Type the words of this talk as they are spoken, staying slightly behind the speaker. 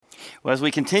Well, as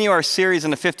we continue our series in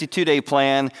the 52-day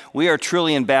plan, we are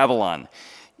truly in Babylon.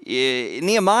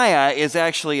 Nehemiah is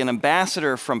actually an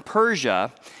ambassador from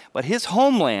Persia, but his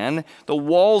homeland, the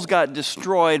walls got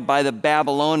destroyed by the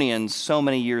Babylonians so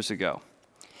many years ago.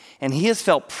 And he has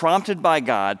felt prompted by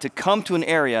God to come to an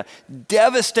area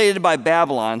devastated by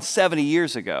Babylon 70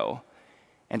 years ago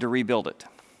and to rebuild it.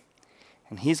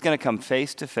 And he's going to come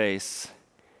face to face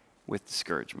with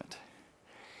discouragement.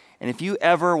 And if you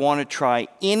ever want to try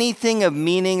anything of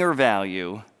meaning or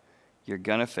value, you're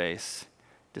going to face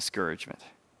discouragement,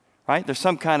 right? There's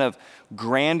some kind of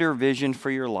grander vision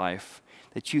for your life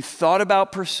that you thought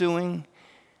about pursuing,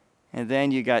 and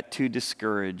then you got too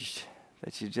discouraged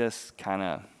that you just kind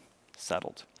of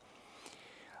settled.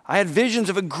 I had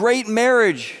visions of a great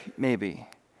marriage, maybe,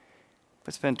 but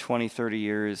it's been 20, 30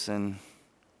 years, and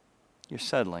you're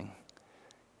settling.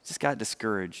 Just got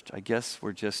discouraged. I guess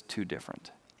we're just too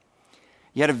different.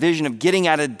 You had a vision of getting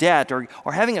out of debt or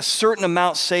having a certain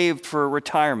amount saved for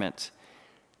retirement.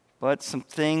 But some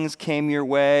things came your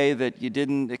way that you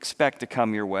didn't expect to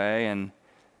come your way, and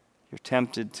you're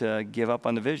tempted to give up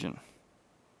on the vision.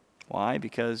 Why?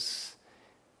 Because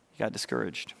you got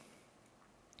discouraged.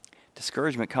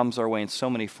 Discouragement comes our way in so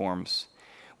many forms.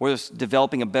 Whether it's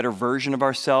developing a better version of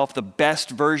ourselves, the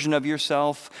best version of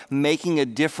yourself, making a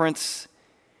difference,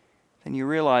 then you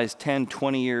realize 10,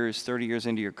 20 years, 30 years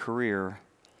into your career,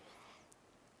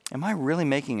 am I really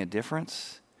making a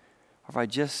difference? Or have I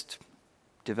just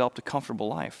developed a comfortable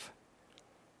life?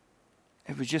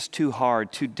 It was just too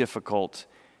hard, too difficult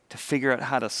to figure out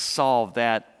how to solve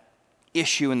that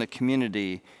issue in the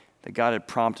community that God had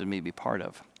prompted me to be part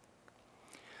of.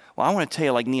 Well, I want to tell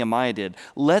you, like Nehemiah did,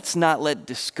 let's not let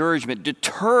discouragement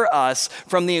deter us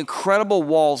from the incredible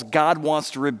walls God wants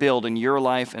to rebuild in your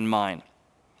life and mine.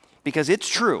 Because it's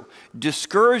true,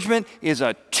 discouragement is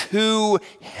a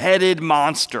two-headed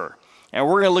monster. And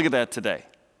we're going to look at that today.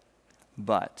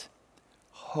 But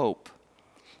hope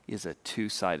is a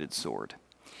two-sided sword.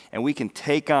 And we can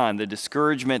take on the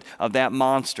discouragement of that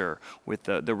monster with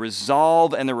the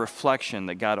resolve and the reflection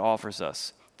that God offers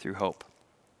us through hope.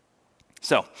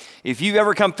 So, if you've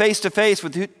ever come face to face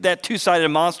with that two-sided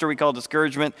monster we call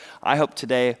discouragement, I hope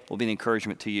today will be an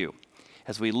encouragement to you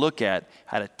as we look at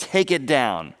how to take it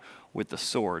down with the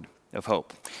sword of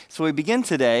hope. So we begin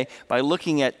today by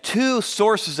looking at two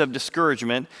sources of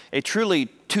discouragement, a truly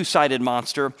two-sided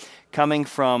monster coming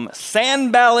from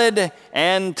Sanballat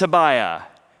and Tobiah.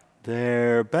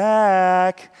 They're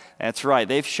back. That's right.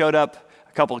 They've showed up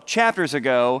a couple of chapters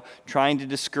ago trying to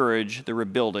discourage the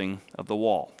rebuilding of the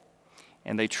wall.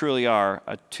 And they truly are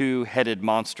a two-headed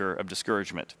monster of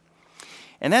discouragement.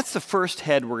 And that's the first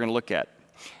head we're going to look at,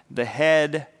 the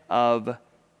head of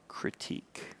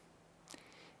critique.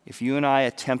 If you and I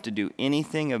attempt to do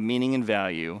anything of meaning and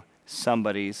value,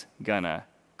 somebody's going to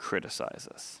criticize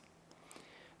us.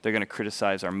 They're going to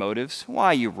criticize our motives. Why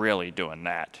are you really doing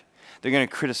that? They're going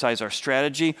to criticize our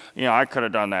strategy. I could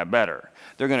have done that better.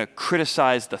 They're going to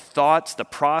criticize the thoughts, the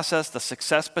process, the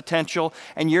success potential,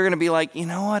 and you're going to be like, you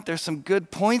know what, there's some good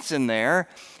points in there,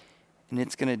 and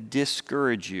it's going to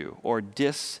discourage you or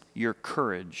your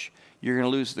courage. You're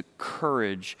going to lose the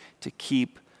courage to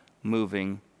keep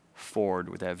moving forward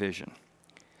with that vision.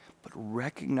 But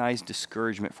recognize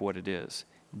discouragement for what it is,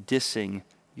 dissing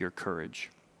your courage.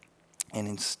 And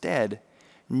instead,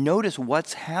 notice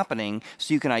what's happening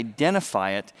so you can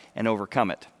identify it and overcome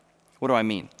it. What do I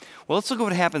mean? Well, let's look at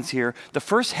what happens here. The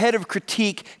first head of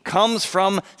critique comes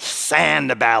from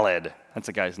Sanballat. That's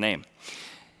the guy's name.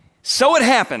 So it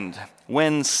happened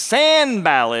when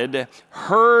Sanballat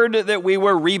heard that we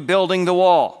were rebuilding the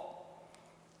wall.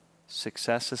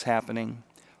 Success is happening.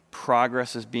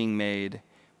 Progress is being made.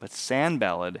 But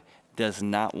Sanballat does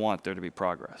not want there to be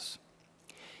progress.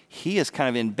 He is kind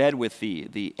of in bed with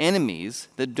the enemies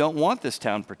that don't want this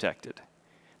town protected.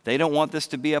 They don't want this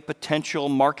to be a potential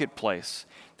marketplace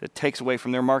that takes away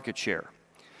from their market share.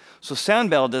 So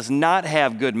Sanballat does not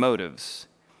have good motives.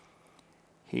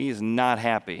 He is not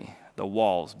happy the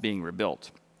wall's being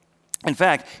rebuilt. In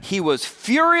fact, he was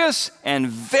furious and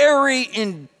very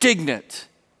indignant.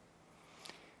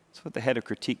 That's what the head of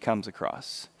critique comes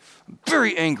across. I'm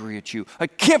very angry at you. I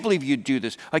can't believe you'd do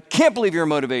this. I can't believe your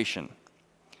motivation.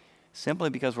 Simply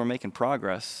because we're making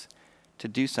progress to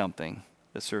do something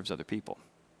that serves other people.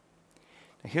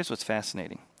 Now, here's what's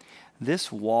fascinating. This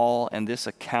wall and this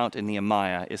account in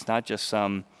Nehemiah is not just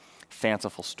some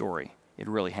fanciful story. It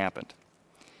really happened.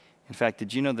 In fact,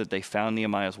 did you know that they found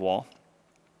Nehemiah's wall?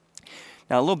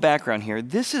 Now, a little background here.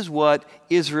 This is what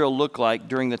Israel looked like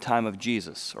during the time of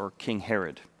Jesus or King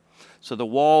Herod. So the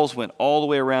walls went all the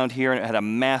way around here, and it had a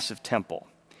massive temple.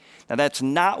 Now, that's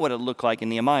not what it looked like in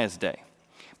Nehemiah's day.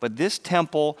 But this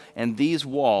temple and these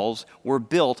walls were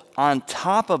built on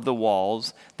top of the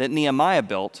walls that Nehemiah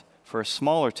built for a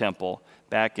smaller temple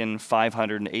back in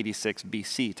 586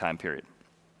 BC time period.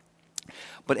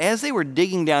 But as they were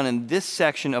digging down in this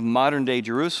section of modern-day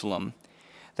Jerusalem,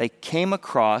 they came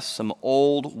across some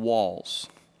old walls.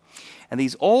 And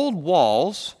these old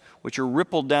walls, which are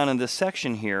rippled down in this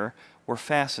section here, were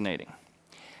fascinating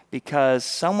because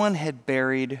someone had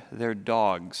buried their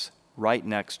dogs right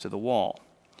next to the wall.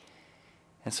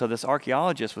 And so this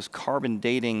archaeologist was carbon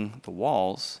dating the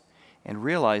walls and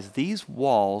realized these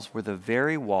walls were the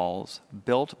very walls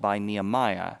built by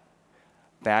Nehemiah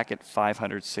back at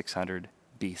 500, 600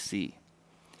 BC.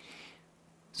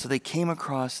 So they came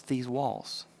across these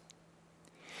walls.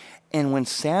 And when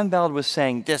Sanballat was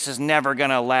saying, this is never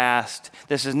going to last,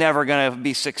 this is never going to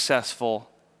be successful,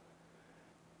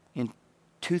 in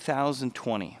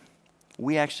 2020,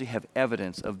 we actually have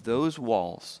evidence of those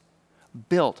walls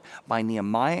built by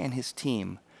Nehemiah and his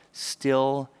team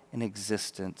still in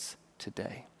existence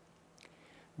today.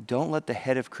 Don't let the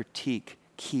head of critique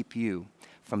keep you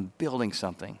from building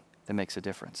something that makes a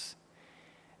difference.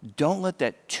 Don't let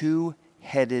that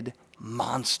two-headed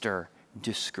monster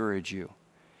discourage you.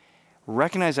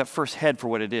 Recognize that first head for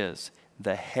what it is,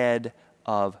 the head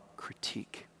of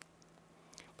critique.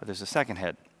 But there's a second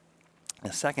head.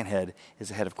 The second head is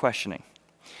the head of questioning.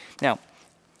 Now,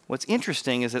 what's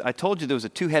interesting is that I told you there was a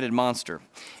two-headed monster.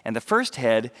 And the first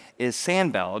head is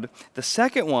Sanballat. The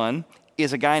second one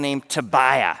is a guy named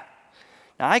Tobiah.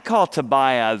 Now, I call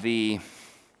Tobiah the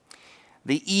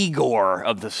Igor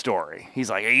of the story.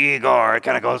 He's like, Igor,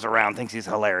 kind of goes around, thinks he's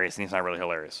hilarious, and he's not really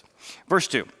hilarious. Verse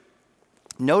 2.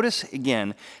 Notice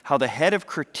again how the head of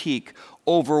critique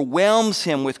overwhelms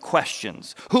him with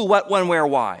questions. Who, what, when, where,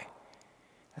 why?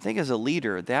 I think as a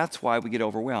leader, that's why we get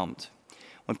overwhelmed.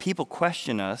 When people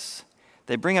question us,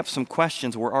 they bring up some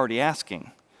questions we're already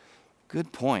asking.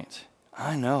 Good point.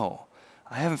 I know.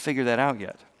 I haven't figured that out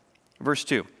yet. Verse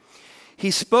 2.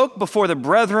 He spoke before the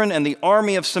brethren and the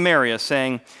army of Samaria,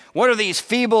 saying, what are these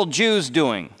feeble Jews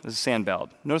doing? This is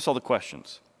Sanballat. Notice all the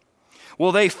questions.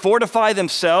 Will they fortify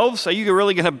themselves? Are you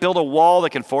really going to build a wall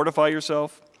that can fortify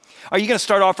yourself? Are you going to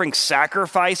start offering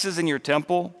sacrifices in your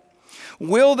temple?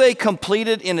 Will they complete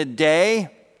it in a day?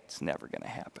 It's never going to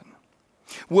happen.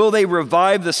 Will they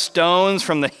revive the stones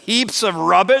from the heaps of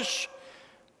rubbish?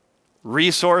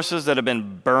 Resources that have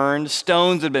been burned,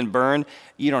 stones that have been burned.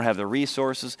 You don't have the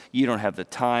resources. You don't have the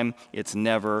time. It's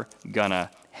never going to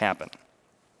happen.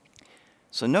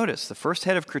 So notice, the first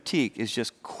head of critique is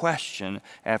just question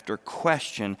after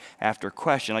question after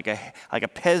question, like a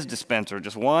Pez dispenser,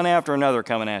 just one after another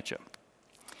coming at you.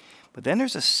 But then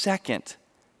there's a second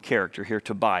character here,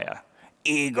 Tobiah,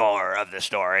 Igor of the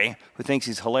story, who thinks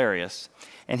he's hilarious.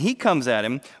 And he comes at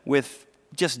him with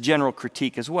just general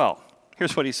critique as well.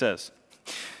 Here's what he says.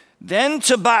 Then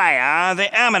Tobiah,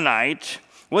 the Ammonite,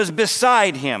 was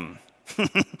beside him.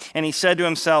 And he said to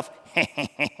himself,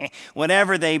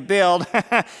 whatever they build,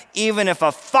 even if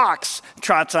a fox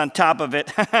trots on top of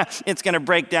it, it's going to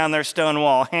break down their stone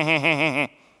wall. There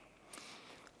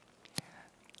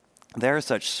are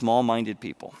such small-minded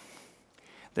people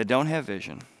that don't have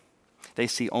vision. They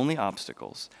see only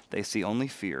obstacles. They see only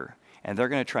fear. And they're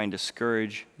going to try and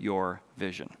discourage your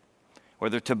vision.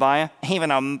 Whether Tobiah,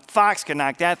 even a fox can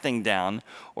knock that thing down,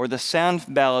 or the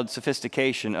Sanballat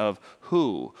sophistication of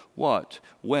who, what,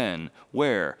 when,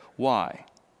 where, why.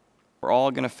 We're all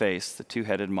going to face the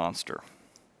two-headed monster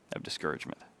of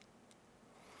discouragement.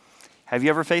 Have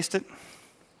you ever faced it?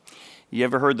 You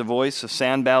ever heard the voice of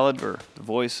Sanballat or the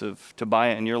voice of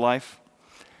Tobiah in your life?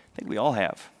 I think we all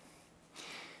have.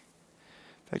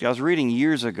 In fact, I was reading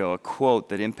years ago a quote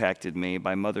that impacted me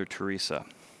by Mother Teresa.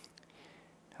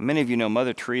 Many of you know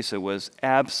Mother Teresa was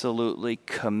absolutely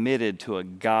committed to a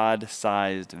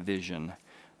God-sized vision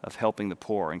of helping the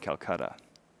poor in Calcutta.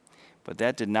 But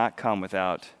that did not come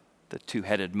without the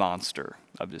two-headed monster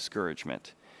of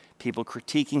discouragement. People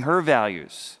critiquing her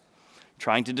values,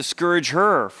 trying to discourage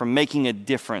her from making a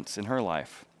difference in her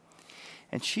life.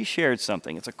 And she shared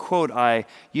something. It's a quote I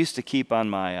used to keep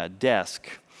on my desk.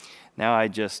 Now I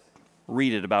just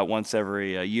read it about once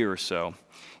every year or so.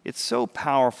 It's so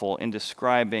powerful in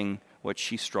describing what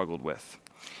she struggled with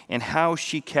and how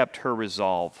she kept her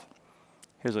resolve.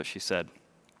 Here's what she said.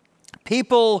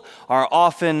 People are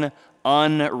often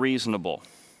unreasonable,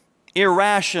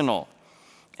 irrational,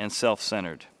 and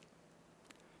self-centered.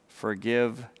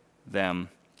 Forgive them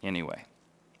anyway.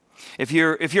 If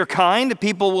you're kind,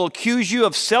 people will accuse you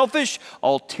of selfish,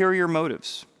 ulterior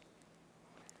motives.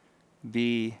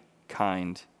 Be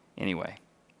kind anyway.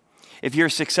 If you're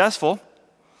successful,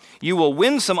 You will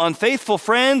win some unfaithful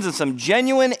friends and some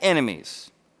genuine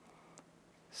enemies.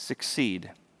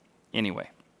 Succeed anyway.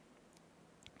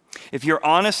 If you're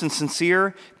honest and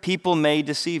sincere, people may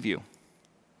deceive you.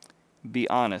 Be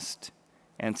honest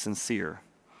and sincere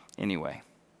anyway.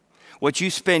 What you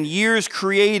spend years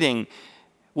creating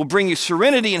will bring you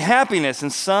serenity and happiness,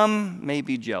 and some may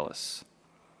be jealous.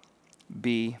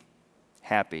 Be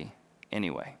happy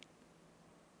anyway.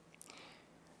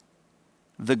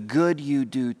 The good you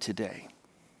do today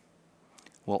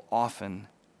will often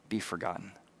be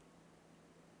forgotten.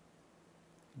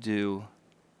 Do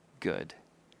good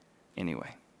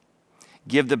anyway.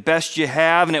 Give the best you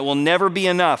have, and it will never be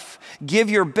enough. Give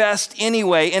your best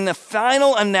anyway. In the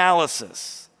final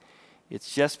analysis,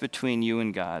 it's just between you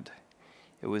and God.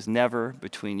 It was never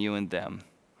between you and them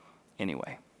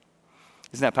anyway.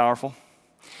 Isn't that powerful?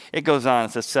 It goes on.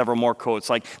 It says several more quotes,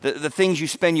 like the things you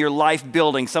spend your life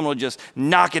building, someone will just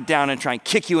knock it down and try and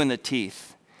kick you in the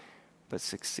teeth, but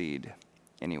succeed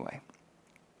anyway.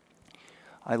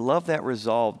 I love that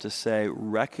resolve to say,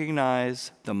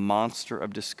 recognize the monster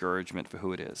of discouragement for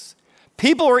who it is.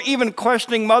 People are even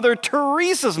questioning Mother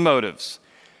Teresa's motives.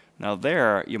 Now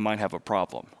there, you might have a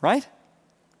problem, right?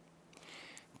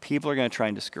 People are going to try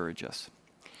and discourage us.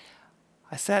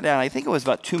 I sat down, I think it was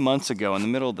about 2 months ago in the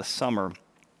middle of the summer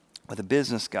with a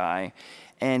business guy,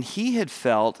 and he had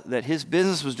felt that his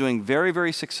business was doing very,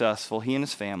 very successful, he and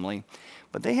his family,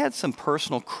 but they had some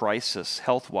personal crisis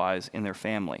health-wise in their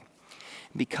family.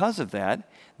 Because of that,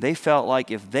 they felt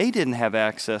like if they didn't have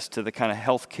access to the kind of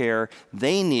health care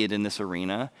they need in this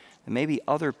arena, then maybe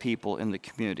other people in the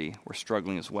community were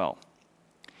struggling as well.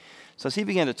 So as he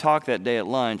began to talk that day at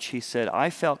lunch, he said, I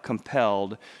felt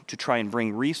compelled to try and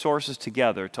bring resources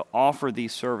together to offer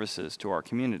these services to our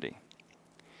community.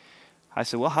 I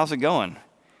said, well, how's it going?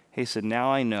 He said,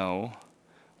 now I know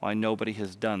why nobody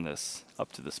has done this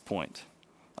up to this point.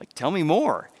 Like, tell me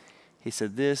more. He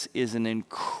said, this is an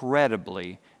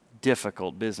incredibly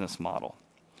difficult business model.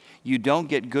 You don't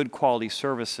get good quality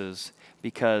services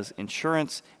because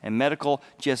insurance and medical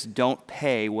just don't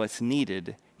pay what's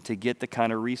needed to get the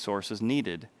kind of resources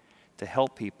needed to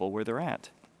help people where they're at.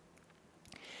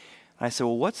 And I said,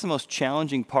 well, what's the most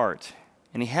challenging part?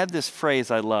 And he had this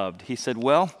phrase I loved. He said,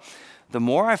 well, the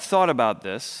more I've thought about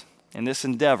this and this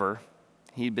endeavor,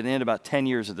 he'd been in about 10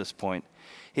 years at this point,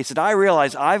 he said, I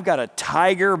realize I've got a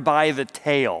tiger by the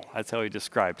tail. That's how he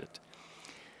described it.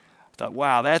 I thought,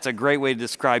 wow, that's a great way to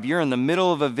describe. You're in the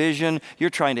middle of a vision. You're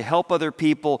trying to help other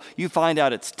people. You find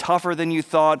out it's tougher than you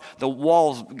thought. The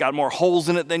wall's got more holes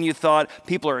in it than you thought.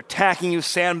 People are attacking you,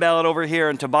 Sanballat over here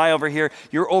and Tobiah over here.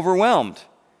 You're overwhelmed.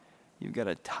 You've got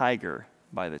a tiger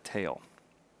by the tail.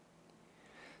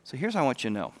 So here's what I want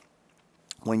you to know.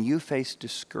 When you face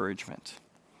discouragement,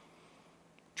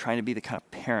 trying to be the kind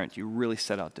of parent you really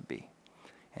set out to be,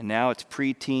 and now it's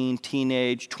preteen,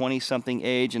 teenage, 20-something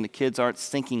age, and the kids aren't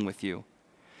syncing with you,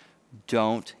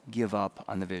 don't give up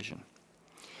on the vision.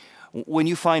 When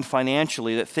you find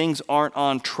financially that things aren't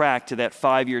on track to that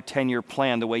 5-year, 10-year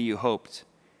plan the way you hoped,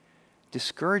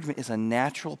 discouragement is a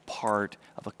natural part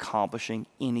of accomplishing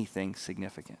anything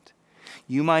significant.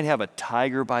 You might have a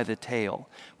tiger by the tail,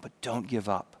 but don't give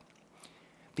up.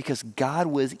 Because God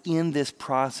was in this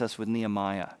process with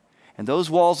Nehemiah. And those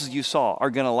walls, as you saw, are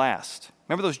going to last.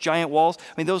 Remember those giant walls?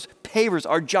 I mean, those pavers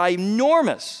are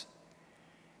ginormous.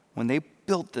 When they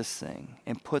built this thing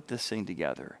and put this thing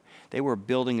together, they were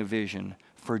building a vision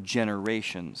for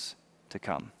generations to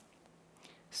come.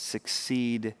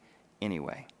 Succeed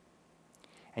anyway.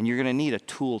 And you're going to need a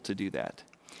tool to do that.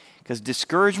 Because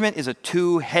discouragement is a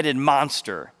two-headed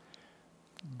monster.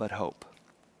 But hope.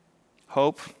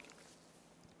 Hope,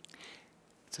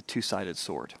 it's a two-sided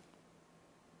sword.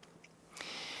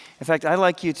 In fact, I'd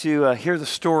like you to hear the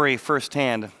story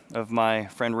firsthand of my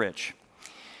friend Rich.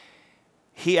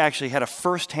 He actually had a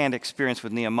firsthand experience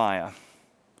with Nehemiah,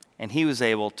 and he was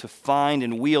able to find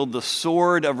and wield the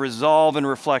sword of resolve and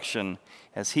reflection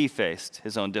as he faced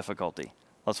his own difficulty.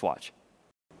 Let's watch.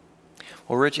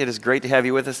 Well, Rich, it is great to have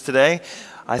you with us today.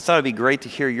 I thought it'd be great to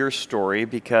hear your story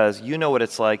because you know what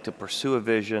it's like to pursue a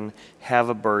vision, have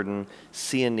a burden,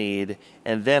 see a need,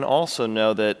 and then also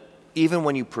know that even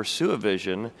when you pursue a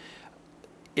vision,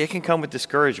 it can come with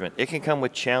discouragement. It can come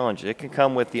with challenge. It can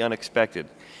come with the unexpected.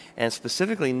 And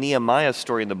specifically, Nehemiah's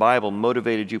story in the Bible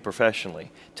motivated you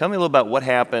professionally. Tell me a little about what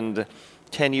happened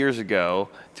 10 years ago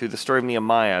through the story of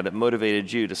Nehemiah that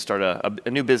motivated you to start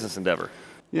a new business endeavor.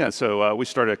 Yeah, so we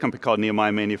started a company called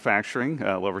Nehemiah Manufacturing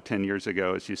a little over 10 years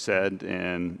ago, as you said,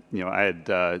 and I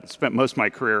had spent most of my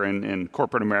career in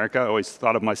corporate America. I always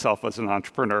thought of myself as an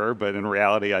entrepreneur, but in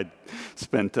reality, I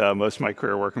spent most of my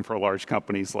career working for large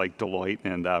companies like Deloitte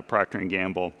and Procter &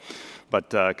 Gamble. But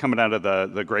coming out of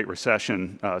the Great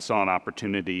Recession, saw an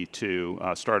opportunity to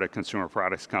start a consumer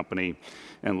products company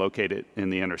and locate it in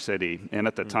the inner city, and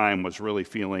at the time was really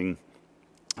feeling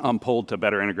pulled to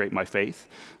better integrate my faith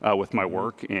with my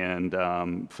work, and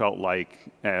felt like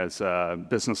as a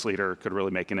business leader could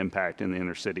really make an impact in the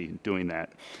inner city doing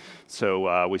that.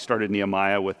 So we started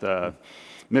Nehemiah with a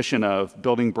mission of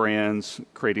building brands,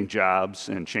 creating jobs,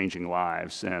 and changing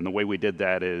lives. And the way we did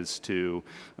that is to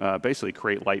basically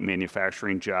create light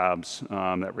manufacturing jobs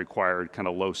that required kind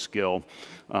of low skill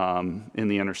in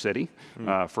the inner city,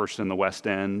 first in the West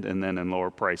End and then in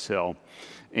Lower Price Hill.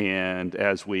 And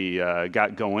as we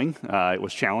got going, it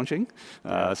was challenging,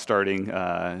 starting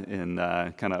in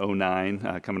kind of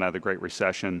 09, coming out of the Great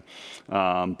Recession,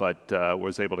 but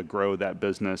was able to grow that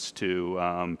business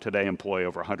to today employ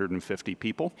over 150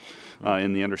 people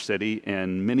in the inner city.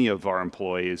 And many of our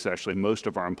employees, actually most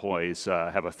of our employees,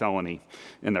 have a felony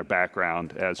in their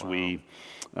background. As we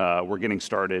were getting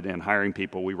started and hiring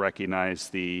people, we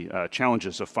recognized the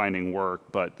challenges of finding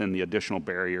work, but then the additional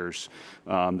barriers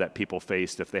that people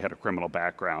faced if they had a criminal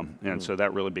background. And so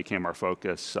that really became our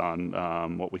focus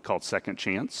on what we called second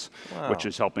chance, which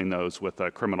is helping those with a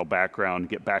criminal background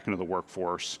get back into the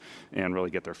workforce and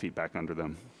really get their feet back under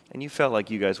them. And you felt like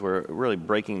you guys were really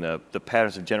breaking the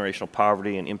patterns of generational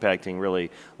poverty and impacting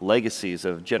really legacies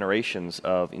of generations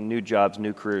of new jobs,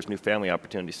 new careers, new family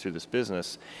opportunities through this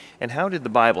business. And how did the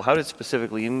Bible, how did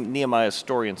specifically Nehemiah's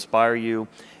story inspire you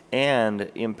and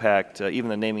impact even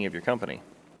the naming of your company?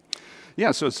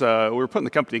 Yeah, so it's, we were putting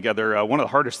the company together. One of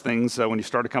the hardest things when you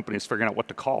start a company is figuring out what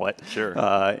to call it. Sure.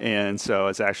 And so I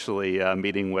was actually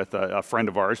meeting with a friend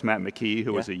of ours, Matt McKee,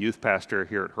 who was a youth pastor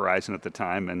here at Horizon at the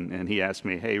time, and he asked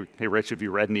me, hey, Rich, have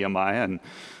you read Nehemiah? And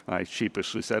I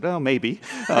sheepishly said, oh, maybe.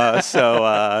 So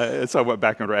I went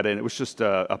back and read it, and it was just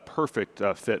a perfect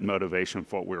fit motivation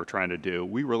for what we were trying to do.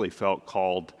 We really felt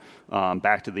called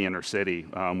back to the inner city,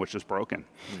 which is broken,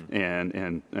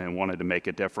 and wanted to make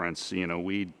a difference.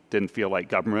 We didn't feel like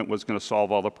government was going to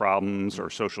solve all the problems, or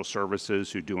social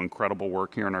services, who do incredible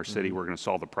work here in our city, were going to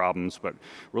solve the problems, but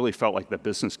really felt like the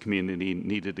business community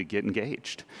needed to get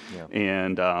engaged.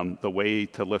 And the way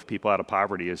to lift people out of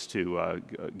poverty is to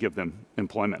give them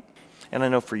employment. And I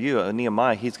know for you,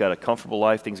 Nehemiah, he's got a comfortable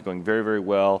life. Things are going very, very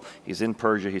well. He's in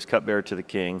Persia. He's cupbearer to the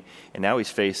king. And now he's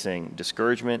facing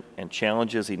discouragement and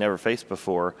challenges he never faced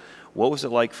before. What was it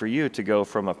like for you to go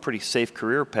from a pretty safe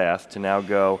career path to now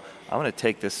go, I'm going to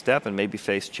take this step and maybe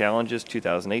face challenges,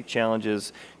 2008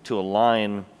 challenges, to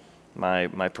align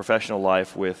my professional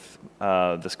life with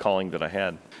this calling that I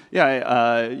had?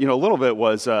 Yeah, a little bit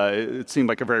was, it seemed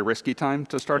like a very risky time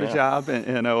to start a job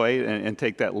in 08 and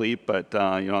take that leap. But,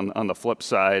 on the flip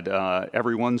side,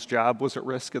 everyone's job was at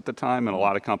risk at the time, and a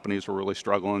lot of companies were really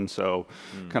struggling. So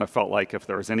kind of felt like if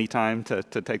there was any time to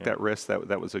take that risk,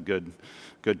 that was a good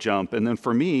jump. And then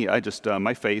for me, I just,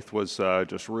 my faith was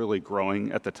just really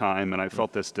growing at the time, and I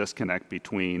felt this disconnect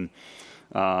between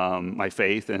my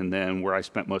faith and then where I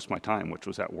spent most of my time, which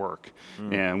was at work,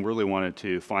 and really wanted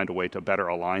to find a way to better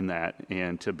align that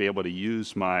and to be able to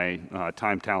use my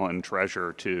time, talent, and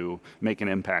treasure to make an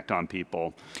impact on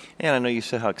people. And I know you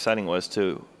said how exciting it was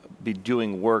to be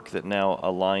doing work that now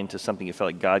aligned to something you felt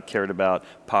like God cared about: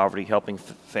 poverty, helping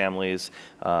families,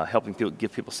 helping people,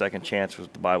 give people second chance,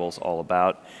 which the Bible's all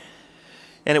about.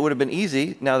 And it would have been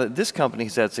easy, now that this company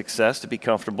has had success, to be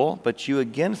comfortable, but you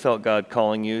again felt God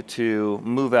calling you to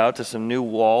move out to some new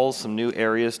walls, some new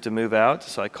areas to move out.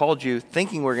 So I called you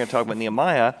thinking we were going to talk about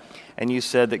Nehemiah, and you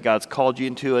said that God's called you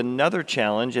into another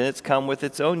challenge, and it's come with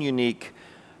its own unique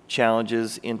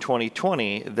challenges in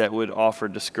 2020 that would offer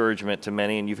discouragement to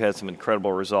many, and you've had some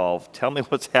incredible resolve. Tell me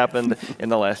what's happened in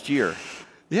the last year.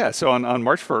 Yeah, so on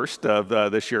March 1st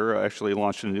of this year, I actually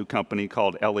launched a new company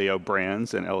called LEO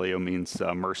Brands, and LEO means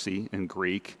mercy in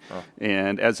Greek.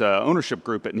 And as an ownership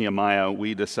group at Nehemiah,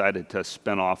 we decided to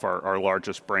spin off our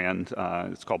largest brand,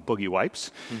 it's called Boogie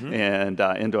Wipes, and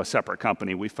into a separate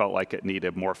company. We felt like it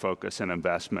needed more focus and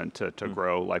investment to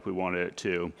grow like we wanted it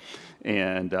to.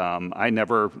 And I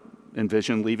never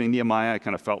envisioned leaving Nehemiah. I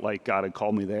kind of felt like God had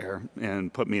called me there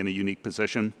and put me in a unique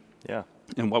position.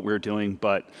 in what we were doing,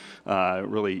 but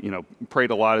really,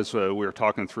 prayed a lot as we were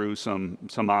talking through some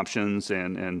options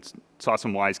and saw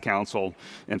some wise counsel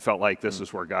and felt like this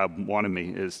is where God wanted me,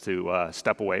 is to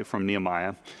step away from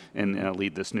Nehemiah and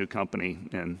lead this new company.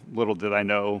 And little did I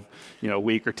know, a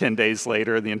week or 10 days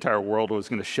later, the entire world was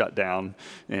going to shut down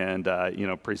and,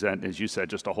 present, as you said,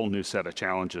 just a whole new set of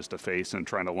challenges to face in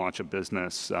trying to launch a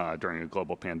business during a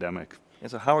global pandemic. And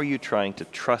so how are you trying to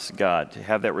trust God, to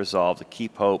have that resolve, to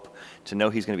keep hope, to know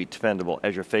he's going to be dependable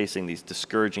as you're facing these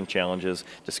discouraging challenges,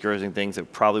 discouraging things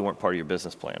that probably weren't part of your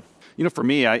business plan? For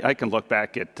me, I can look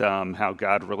back at how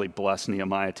God really blessed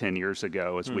Nehemiah 10 years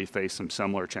ago as we faced some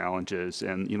similar challenges.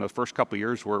 And, the first couple of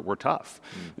years were tough.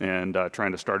 And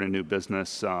trying to start a new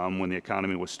business when the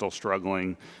economy was still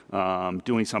struggling,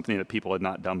 doing something that people had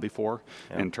not done before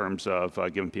in terms of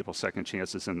giving people second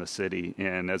chances in the city.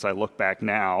 And as I look back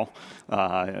now,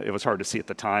 it was hard to see at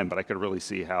the time, but I could really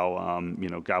see how,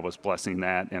 God was blessing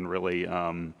that and really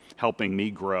helping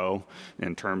me grow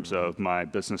in terms of my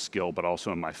business skill, but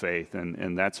also in my faith.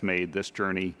 And that's made this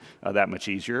journey that much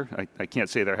easier. I can't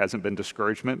say there hasn't been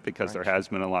discouragement, because there has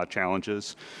been a lot of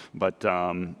challenges. But,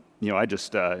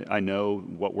 I know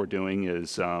what we're doing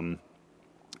is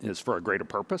for a greater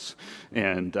purpose.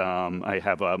 And I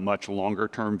have a much longer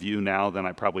term view now than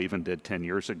I probably even did 10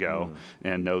 years ago,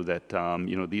 and know that,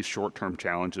 these short-term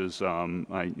challenges are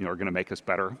going to make us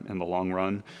better in the long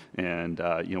run, and,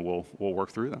 we'll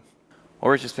work through them. Well,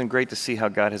 Rich, it's been great to see how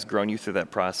God has grown you through that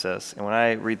process. And when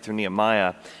I read through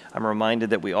Nehemiah, I'm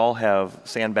reminded that we all have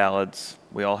Sanballats,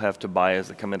 we all have Tobiahs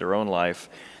that come into our own life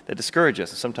that discourage us.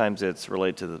 And sometimes it's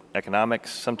related to the economics.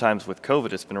 Sometimes with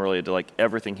COVID, it's been related to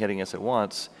everything hitting us at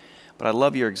once. But I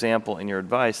love your example and your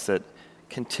advice that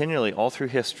continually all through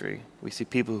history, we see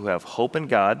people who have hope in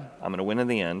God, I'm going to win in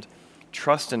the end,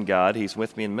 trust in God, he's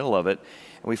with me in the middle of it,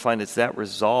 and we find it's that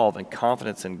resolve and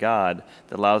confidence in God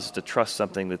that allows us to trust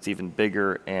something that's even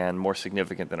bigger and more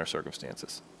significant than our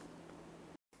circumstances.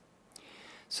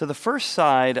 So the first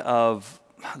side of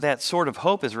that sort of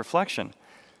hope is reflection.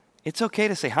 It's okay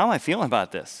to say, how am I feeling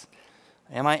about this?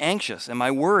 Am I anxious? Am I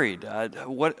worried?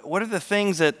 What are the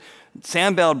things that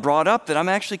Sanballat brought up that I'm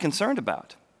actually concerned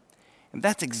about? And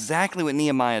that's exactly what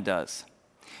Nehemiah does.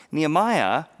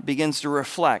 Nehemiah begins to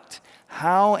reflect,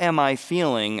 how am I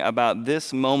feeling about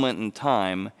this moment in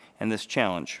time and this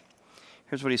challenge?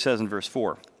 Here's what he says in verse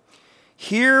 4.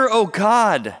 Hear, O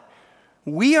God,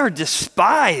 we are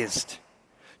despised.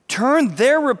 Turn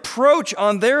their reproach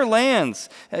on their lands,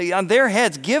 on their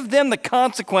heads. Give them the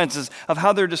consequences of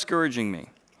how they're discouraging me.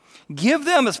 Give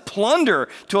them as plunder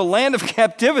to a land of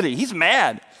captivity. He's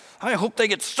mad. I hope they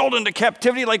get sold into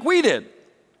captivity like we did.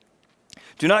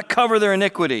 Do not cover their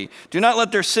iniquity. Do not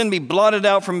let their sin be blotted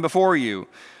out from before you,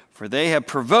 for they have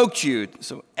provoked you,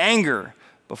 so anger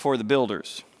before the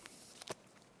builders.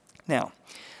 Now,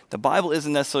 the Bible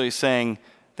isn't necessarily saying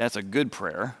that's a good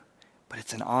prayer, but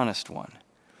it's an honest one.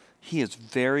 He is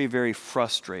very, very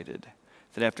frustrated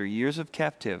that after years of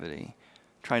captivity,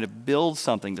 trying to build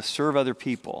something to serve other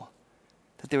people,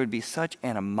 that there would be such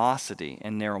animosity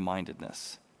and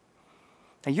narrow-mindedness.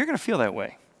 Now, you're going to feel that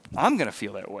way. I'm going to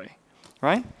feel that way.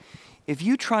 Right? If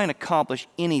you try and accomplish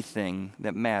anything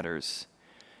that matters,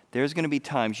 there's going to be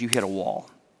times you hit a wall.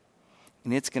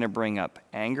 And it's going to bring up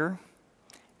anger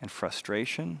and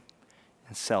frustration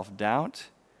and self-doubt.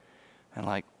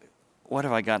 And what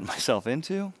have I gotten myself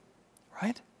into?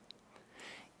 Right?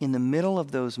 In the middle of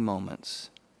those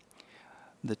moments,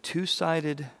 the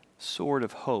two-sided sword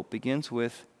of hope begins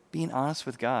with being honest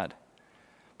with God.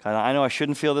 God, I know I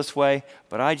shouldn't feel this way,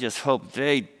 but I just hope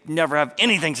they never have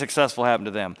anything successful happen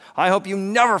to them. I hope you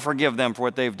never forgive them for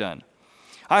what they've done.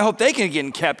 I hope they can get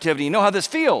in captivity and know how this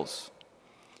feels.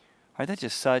 All right, that's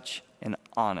just such an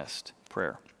honest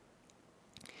prayer.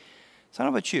 So I don't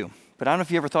know about you, but I don't know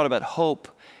if you ever thought about hope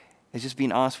as just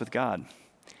being honest with God.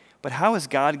 But how is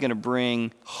God going to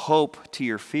bring hope to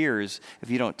your fears if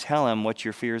you don't tell him what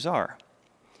your fears are?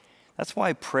 That's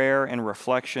why prayer and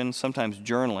reflection, sometimes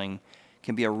journaling,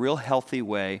 can be a real healthy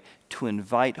way to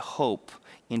invite hope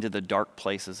into the dark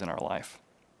places in our life.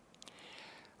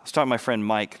 I was talking to my friend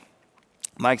Mike.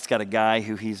 Mike's got a guy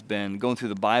who he's been going through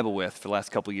the Bible with for the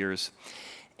last couple years,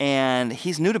 and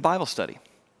he's new to Bible study.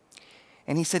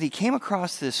 And he said he came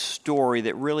across this story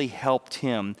that really helped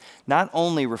him not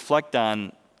only reflect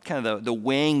on kind of the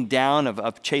weighing down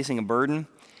of chasing a burden,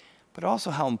 but also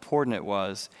how important it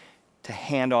was to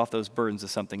hand off those burdens to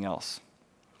something else.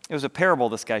 It was a parable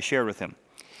this guy shared with him.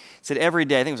 He said every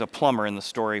day, I think it was a plumber in the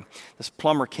story, this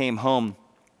plumber came home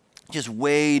just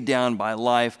weighed down by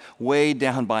life, weighed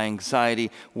down by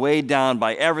anxiety, weighed down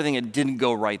by everything that didn't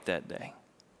go right that day.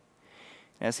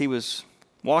 As he was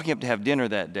Walking up to have dinner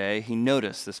that day, he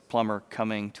noticed this plumber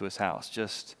coming to his house.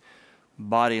 Just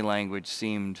body language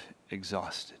seemed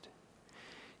exhausted.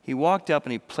 He walked up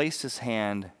and he placed his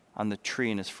hand on the tree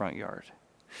in his front yard.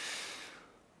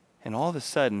 And all of a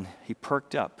sudden, he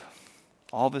perked up.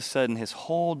 All of a sudden, his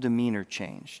whole demeanor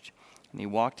changed. And he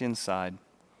walked inside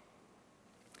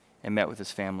and met with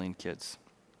his family and kids.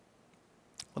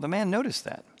 Well, the man noticed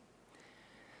that.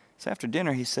 So after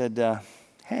dinner, he said,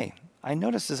 hey, I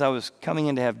noticed as I was coming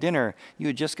in to have dinner, you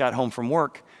had just got home from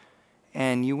work,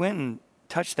 and you went and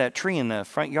touched that tree in the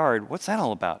front yard. What's that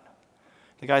all about?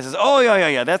 The guy says, oh,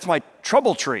 yeah, that's my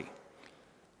trouble tree.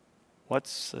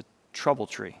 What's a trouble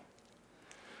tree?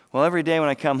 Well, every day when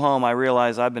I come home, I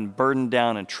realize I've been burdened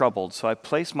down and troubled, so I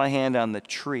place my hand on the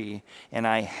tree, and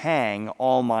I hang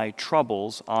all my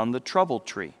troubles on the trouble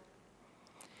tree.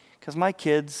 Because my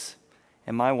kids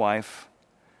and my wife,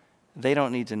 they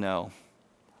don't need to know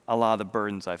a lot of the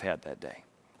burdens I've had that day.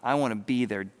 I want to be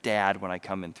their dad when I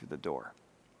come in through the door.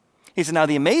 He said, now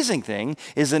the amazing thing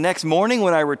is the next morning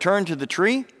when I return to the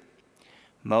tree,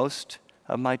 most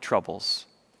of my troubles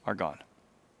are gone.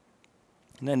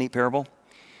 Isn't that a neat parable?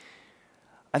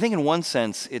 I think in one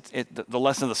sense, the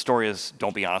lesson of the story is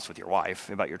don't be honest with your wife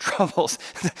about your troubles.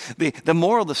 The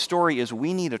moral of the story is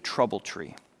we need a trouble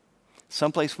tree.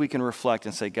 Someplace we can reflect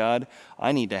and say, God,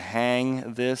 I need to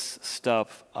hang this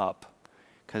stuff up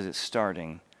because it's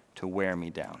starting to wear me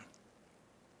down.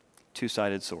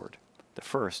 Two-sided sword. The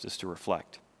first is to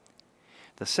reflect.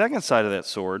 The second side of that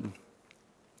sword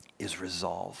is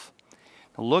resolve.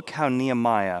 Now look how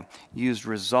Nehemiah used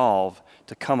resolve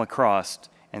to come across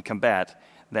and combat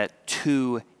that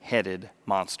two-headed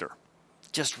monster.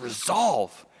 Just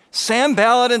resolve.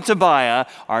 Sanballat and Tobiah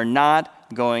are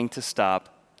not going to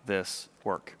stop this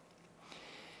work.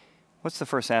 What's the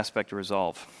first aspect of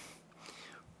resolve?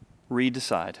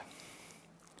 Redecide.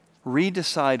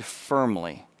 Redecide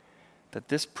firmly that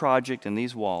this project and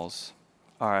these walls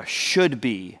are a should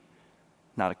be,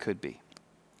 not a could be.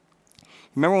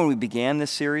 Remember when we began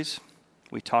this series?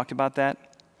 We talked about that?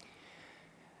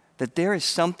 That there is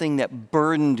something that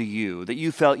burdened you, that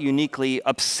you felt uniquely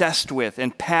obsessed with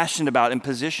and passionate about and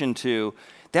positioned to.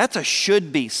 That's a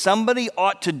should be. Somebody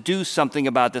ought to do something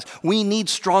about this. We need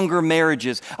stronger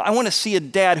marriages. I want to see a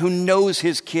dad who knows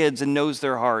his kids and knows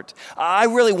their heart. I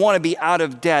really want to be out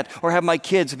of debt or have my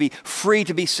kids be free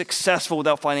to be successful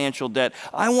without financial debt.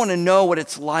 I want to know what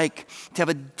it's like to have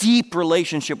a deep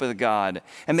relationship with God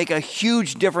and make a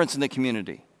huge difference in the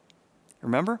community.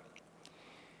 Remember?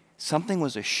 Something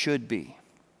was a should be.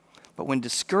 But when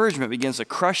discouragement begins to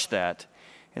crush that,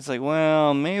 it's like,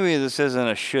 well, maybe this isn't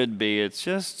a should be. It's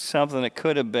just something that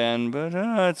could have been, but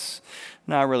it's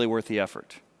not really worth the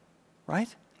effort.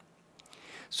 Right?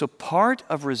 So part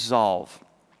of resolve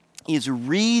is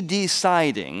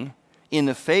redeciding in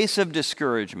the face of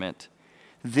discouragement,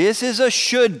 this is a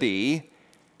should be,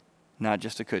 not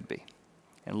just a could be.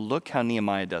 And look how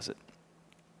Nehemiah does it.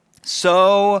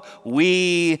 So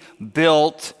we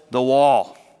built the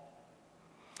wall.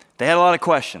 They had a lot of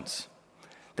questions.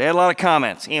 They had a lot of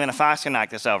comments. Even if I can knock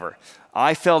this over.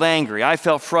 I felt angry. I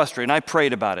felt frustrated. And I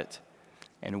prayed about it.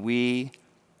 And we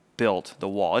built the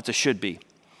wall. It's a should be.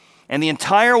 And the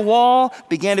entire wall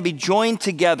began to be joined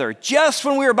together. Just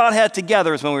when we were about had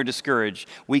together is when we were discouraged.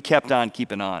 We kept on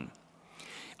keeping on.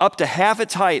 Up to half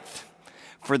its height.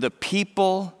 For the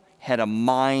people had a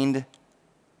mind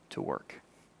to work.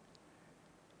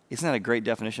 Isn't that a great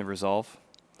definition of resolve?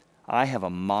 I have a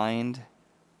mind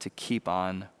to keep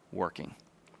on working.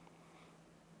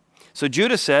 So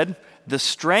Judah said, the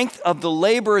strength of the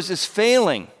laborers is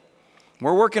failing.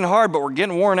 We're working hard, but we're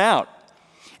getting worn out.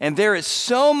 And there is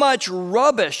so much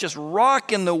rubbish, just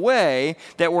rock in the way,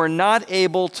 that we're not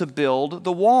able to build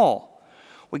the wall.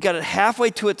 We got it halfway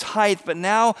to its height, but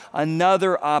now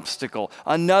another obstacle,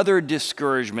 another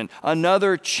discouragement,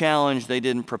 another challenge they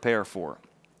didn't prepare for.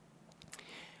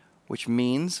 Which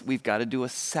means we've got to do a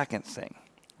second thing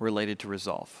related to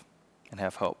resolve and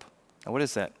have hope. Now, what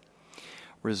is that?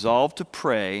 Resolve to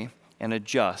pray and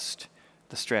adjust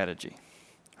the strategy,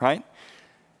 right?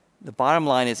 The bottom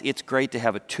line is it's great to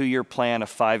have a 2-year plan, a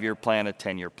 5-year plan, a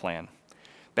 10-year plan.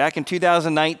 Back in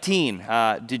 2019,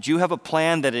 did you have a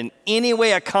plan that in any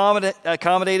way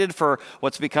accommodated for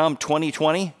what's become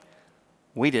 2020?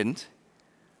 We didn't.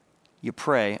 You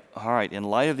pray, all right, in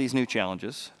light of these new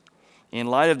challenges, in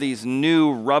light of these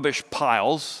new rubbish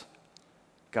piles,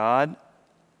 God,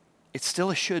 it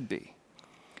still a should be,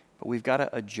 but we've got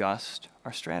to adjust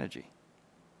our strategy.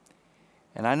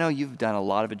 And I know you've done a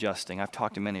lot of adjusting. I've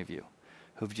talked to many of you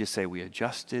who've just say we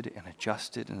adjusted and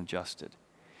adjusted and adjusted.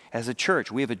 As a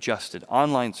church, we have adjusted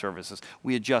online services.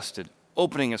 We adjusted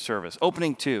opening a service,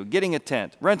 opening 2, getting a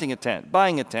tent, renting a tent,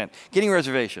 buying a tent, getting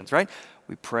reservations, right?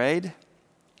 We prayed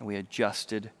and we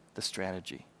adjusted the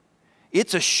strategy.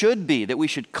 It's a should be that we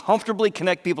should comfortably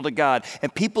connect people to God,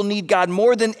 and people need God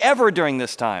more than ever during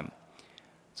this time.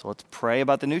 So let's pray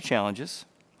about the new challenges,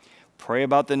 pray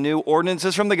about the new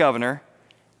ordinances from the governor,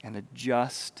 and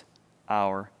adjust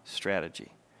our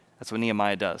strategy. That's what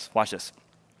Nehemiah does. Watch this.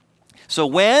 So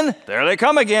when, there they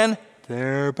come again,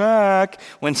 they're back.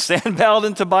 When Sanballat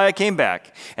and Tobiah came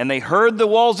back, and they heard the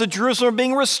walls of Jerusalem were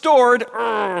being restored,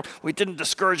 we didn't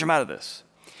discourage them out of this,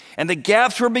 and the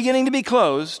gaps were beginning to be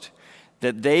closed,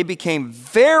 that they became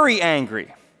very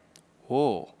angry.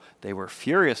 Whoa, they were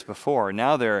furious before.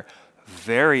 Now they're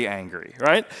very angry,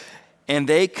 right? And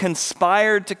they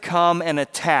conspired to come and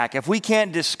attack. If we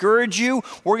can't discourage you,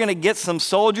 we're going to get some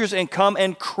soldiers and come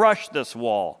and crush this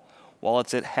wall while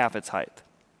it's at half its height.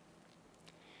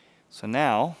 So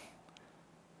now,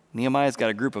 Nehemiah's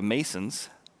got a group of masons,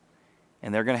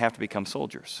 and they're going to have to become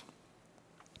soldiers.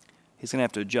 He's going to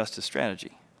have to adjust his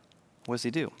strategy. What does he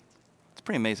do? It's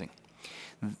pretty amazing.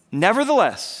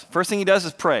 Nevertheless, first thing he does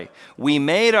is pray. We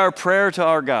made our prayer to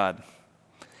our God.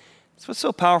 That's what's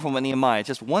so powerful about Nehemiah. It's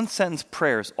just one sentence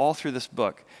prayers all through this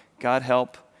book. God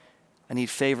help, I need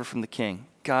favor from the king.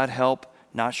 God help,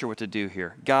 not sure what to do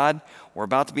here. God, we're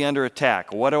about to be under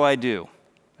attack. What do I do?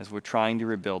 As we're trying to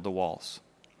rebuild the walls.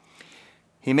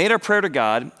 He made our prayer to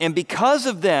God, and because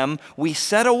of them, we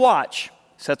sets a watch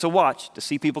to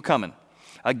see people coming,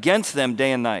 against them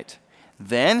day and night.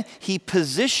 Then he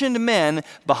positioned men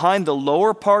behind the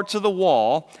lower parts of the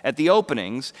wall at the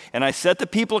openings, and I set the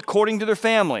people according to their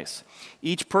families.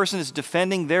 Each person is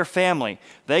defending their family.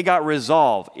 They got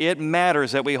resolve. It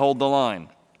matters that we hold the line.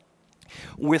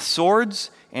 With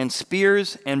swords and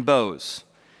spears and bows.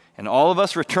 And all of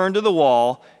us returned to the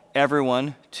wall,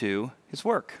 everyone to his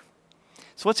work.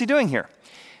 So what's he doing here?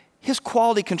 His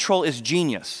quality control is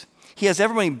genius. He has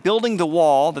everybody building the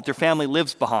wall that their family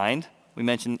lives behind. We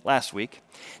mentioned last week.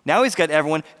 Now he's got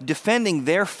everyone defending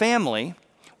their family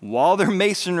while they're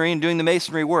masonry and doing the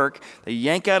masonry work. They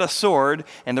yank out a sword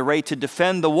and they're ready to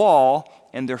defend the wall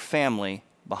and their family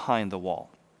behind the wall.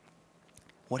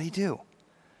 What do you do?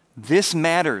 This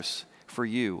matters for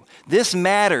you. This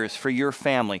matters for your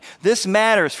family. This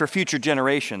matters for future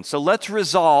generations. So let's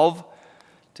resolve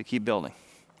to keep building.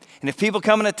 And if people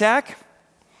come and attack,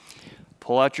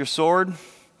 pull out your sword,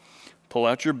 pull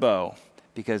out your bow,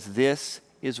 because this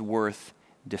is worth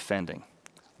defending.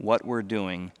 What we're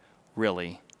doing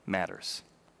really matters.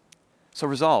 So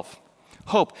resolve.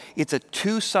 Hope. It's a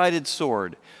two-sided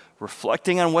sword,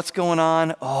 reflecting on what's going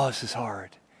on. Oh, this is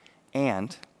hard.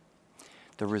 And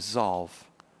the resolve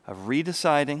of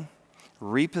redeciding,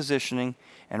 repositioning,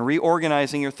 and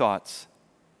reorganizing your thoughts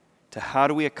to how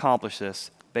do we accomplish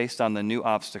this based on the new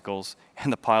obstacles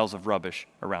and the piles of rubbish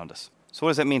around us. So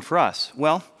what does that mean for us?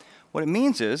 Well, what it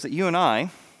means is that you and I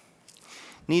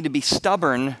need to be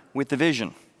stubborn with the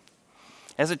vision.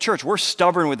 As a church, we're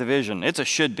stubborn with the vision. It's a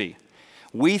should be.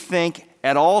 We think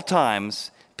at all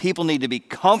times people need to be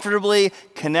comfortably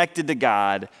connected to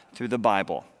God through the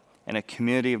Bible and a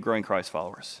community of growing Christ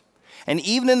followers. And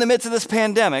even in the midst of this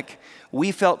pandemic,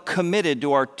 we felt committed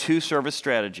to our two-service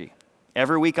strategy.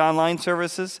 Every week online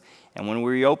services, and when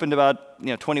we reopened about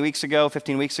 15 weeks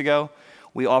ago,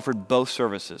 we offered both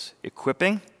services,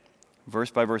 equipping,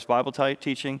 verse-by-verse Bible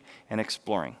teaching, and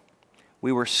exploring.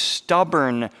 We were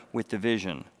stubborn with the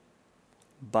vision,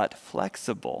 but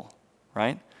flexible,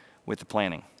 right, with the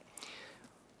planning.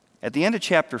 At the end of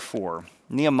chapter 4,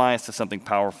 Nehemiah says something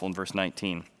powerful in verse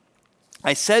 19.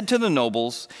 I said to the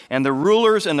nobles and the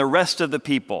rulers and the rest of the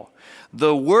people,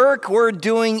 the work we're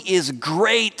doing is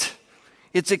great.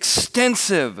 It's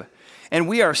extensive, and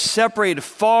we are separated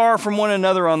far from one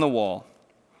another on the wall.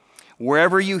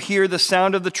 Wherever you hear the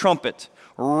sound of the trumpet,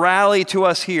 rally to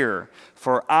us here,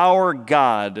 for our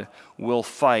God will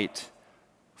fight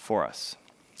for us.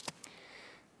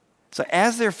 So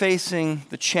as they're facing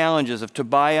the challenges of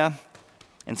Tobiah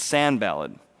and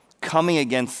Sanballat coming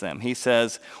against them, he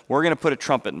says, we're going to put a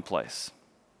trumpet in place.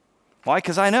 Why?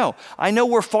 Because I know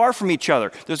we're far from each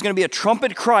other. There's going to be a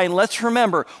trumpet cry, and let's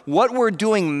remember, what we're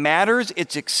doing matters.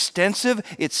 It's extensive,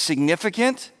 it's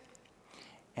significant,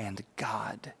 and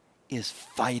God is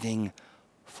fighting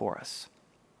for us.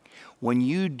 When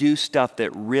you do stuff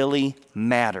that really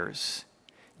matters,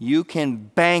 you can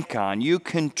bank on, you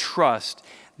can trust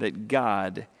that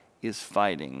God is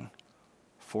fighting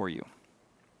for you.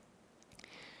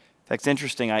 In fact, it's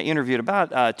interesting. I interviewed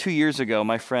about 2 years ago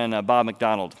my friend Bob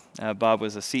McDonald. Bob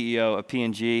was the CEO of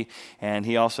P&G, and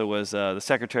he also was the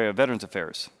Secretary of Veterans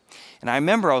Affairs. And I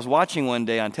remember I was watching one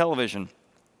day on television,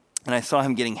 and I saw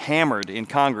him getting hammered in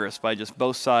Congress by just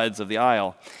both sides of the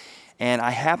aisle. And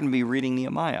I happened to be reading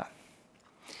Nehemiah.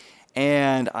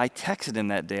 And I texted him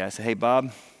that day. I said, hey,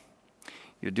 Bob,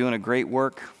 you're doing a great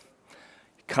work.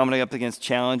 You're coming up against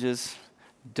challenges.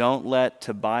 Don't let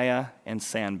Tobiah and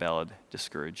Sanballat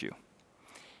discourage you.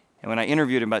 And when I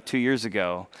interviewed him about 2 years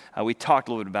ago, we talked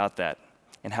a little bit about that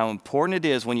and how important it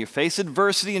is when you face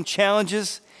adversity and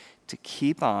challenges to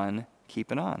keep on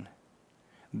keeping on.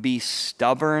 Be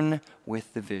stubborn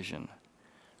with the vision,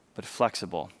 but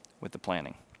flexible with the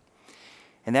planning.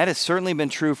 And that has certainly been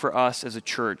true for us as a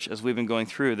church as we've been going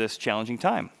through this challenging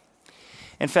time.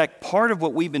 In fact, part of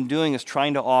what we've been doing is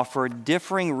trying to offer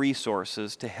differing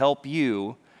resources to help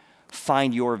you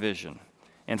find your vision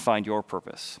and find your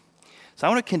purpose. So I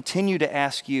want to continue to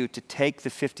ask you to take the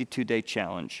 52-day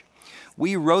challenge.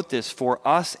 We wrote this for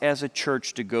us as a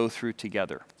church to go through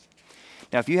together.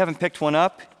 Now, if you haven't picked one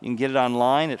up, you can get it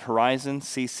online at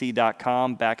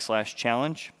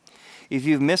horizoncc.com/challenge. If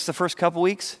you've missed the first couple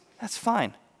weeks, that's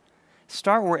fine.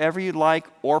 Start wherever you'd like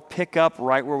or pick up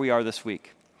right where we are this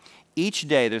week. Each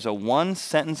day, there's a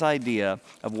one-sentence idea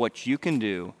of what you can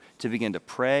do to begin to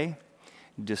pray,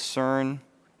 discern,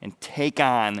 and take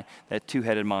on that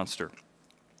two-headed monster.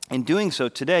 In doing so,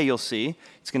 today you'll see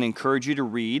it's going to encourage you to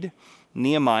read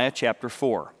Nehemiah chapter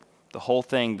 4, the whole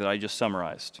thing that I just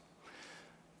summarized.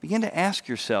 Begin to ask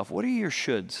yourself, what are your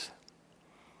shoulds?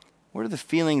 What are the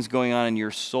feelings going on in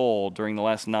your soul during the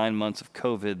last 9 months of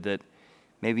COVID that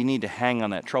maybe you need to hang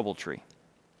on that trouble tree?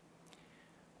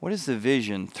 What is the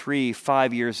vision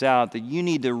 3-5 years out that you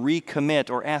need to recommit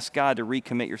or ask God to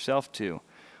recommit yourself to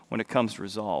when it comes to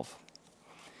resolve?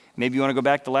 Maybe you want to go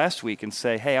back to last week and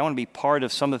say, hey, I want to be part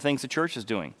of some of the things the church is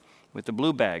doing with the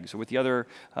blue bags or with the other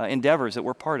endeavors that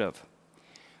we're part of.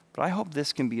 But I hope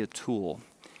this can be a tool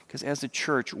because as a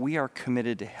church, we are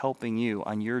committed to helping you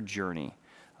on your journey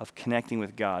of connecting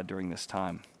with God during this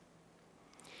time.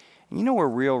 And you know where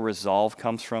real resolve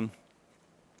comes from?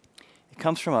 It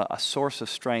comes from a source of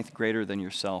strength greater than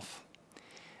yourself.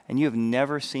 And you have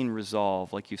never seen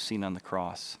resolve like you've seen on the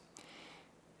cross.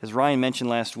 As Ryan mentioned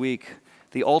last week,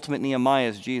 the ultimate Nehemiah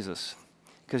is Jesus,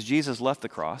 because Jesus left the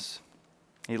cross.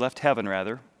 He left heaven,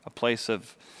 rather, a place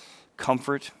of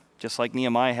comfort, just like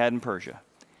Nehemiah had in Persia.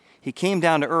 He came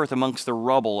down to earth amongst the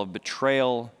rubble of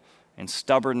betrayal and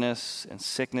stubbornness and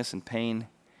sickness and pain,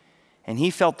 and he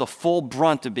felt the full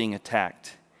brunt of being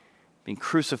attacked, being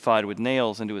crucified with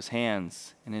nails into his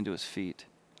hands and into his feet.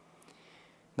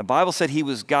 The Bible said he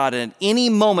was God, and at any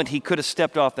moment he could have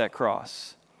stepped off that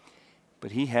cross,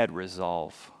 but he had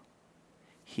resolve.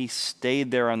 He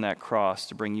stayed there on that cross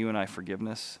to bring you and I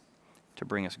forgiveness, to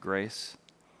bring us grace.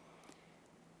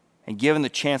 And given the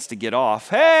chance to get off,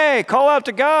 hey, call out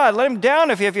to God. Let him down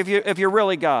if you're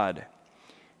really God.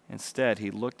 Instead,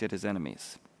 he looked at his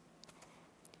enemies.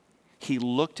 He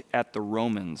looked at the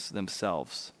Romans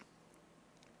themselves.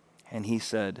 And he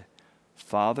said,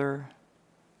 Father,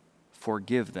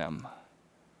 forgive them,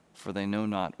 for they know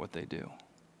not what they do.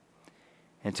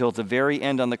 Until at the very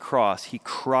end on the cross, he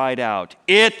cried out,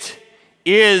 it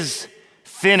is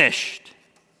finished.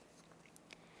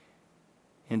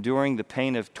 Enduring the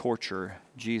pain of torture,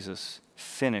 Jesus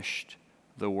finished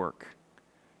the work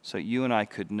so you and I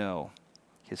could know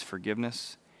his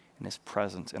forgiveness and his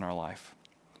presence in our life.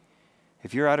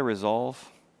 If you're out of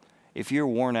resolve, if you're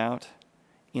worn out,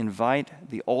 invite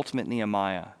the ultimate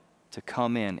Nehemiah to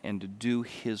come in and to do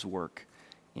his work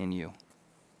in you.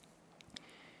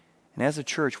 And as a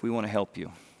church, we want to help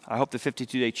you. I hope the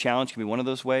 52-day challenge can be one of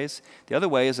those ways. The other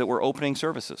way is that we're opening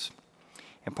services.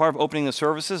 And part of opening the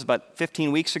services, about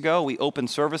 15 weeks ago, we opened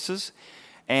services.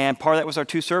 And part of that was our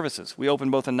two services. We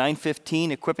opened both a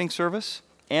 9:15 equipping service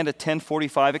and a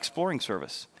 10:45 exploring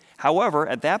service. However,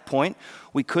 at that point,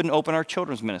 we couldn't open our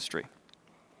children's ministry.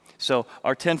 So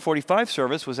our 10:45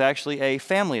 service was actually a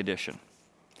family edition.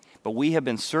 But we have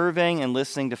been surveying and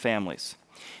listening to families.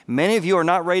 Many of you are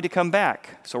not ready to come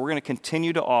back, so we're going to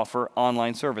continue to offer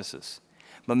online services.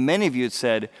 But many of you had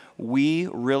said, we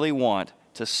really want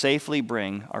to safely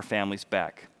bring our families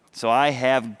back. So I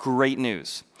have great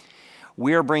news.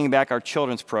 We are bringing back our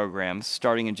children's programs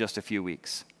starting in just a few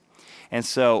weeks. And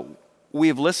so we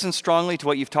have listened strongly to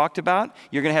what you've talked about.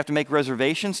 You're going to have to make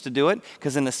reservations to do it,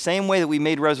 because in the same way that we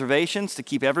made reservations to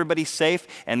keep everybody safe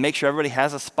and make sure everybody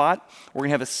has a spot, we're going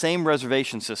to have the same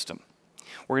reservation system.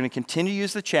 We're going to continue to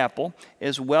use the chapel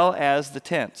as well as the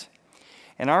tent.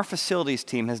 And our facilities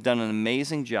team has done an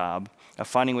amazing job of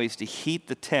finding ways to heat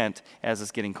the tent as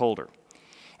it's getting colder.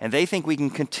 And they think we can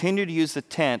continue to use the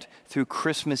tent through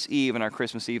Christmas Eve and our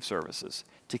Christmas Eve services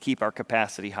to keep our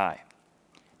capacity high.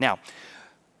 Now,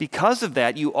 Because of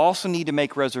that, you also need to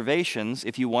make reservations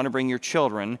if you want to bring your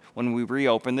children when we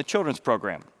reopen the children's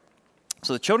program.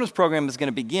 So the children's program is going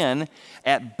to begin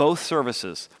at both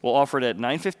services. We'll offer it at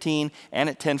 9:15 and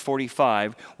at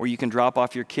 10:45, where you can drop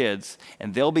off your kids,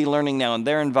 and they'll be learning now in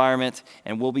their environment,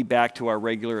 and we'll be back to our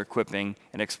regular equipping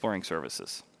and exploring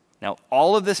services. Now,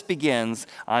 all of this begins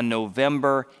on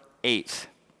November 8th.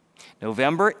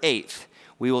 November 8th,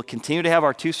 we will continue to have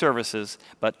our 2 services,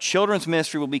 but children's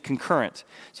ministry will be concurrent.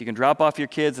 So you can drop off your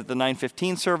kids at the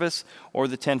 9:15 service or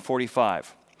the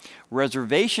 10:45.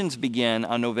 Reservations begin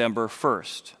on November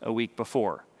 1st, a week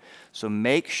before. So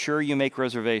make sure you make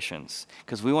reservations,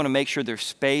 because we want to make sure there's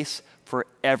space for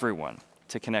everyone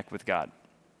to connect with God.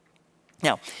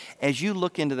 Now, as you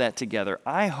look into that together,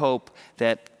 I hope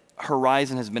that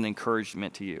Horizon has been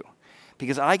encouragement to you,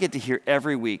 because I get to hear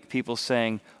every week people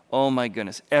saying, oh my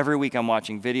goodness, every week I'm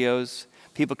watching videos,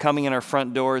 people coming in our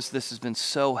front doors, this has been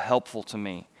so helpful to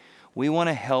me. We want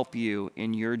to help you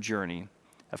in your journey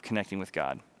of connecting with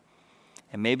God.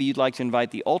 And maybe you'd like to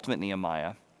invite the ultimate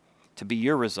Nehemiah to be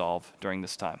your resolve during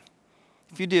this time.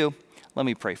 If you do, let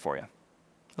me pray for you.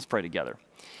 Let's pray together.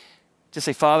 Just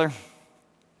say, Father,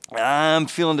 I'm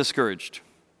feeling discouraged,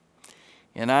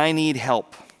 and I need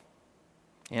help,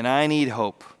 and I need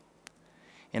hope,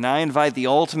 and I invite the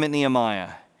ultimate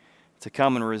Nehemiah to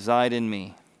come and reside in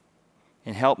me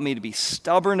and help me to be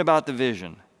stubborn about the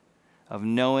vision of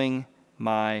knowing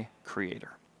my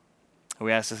Creator.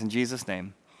 We ask this in Jesus'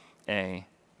 name.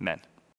 Amen.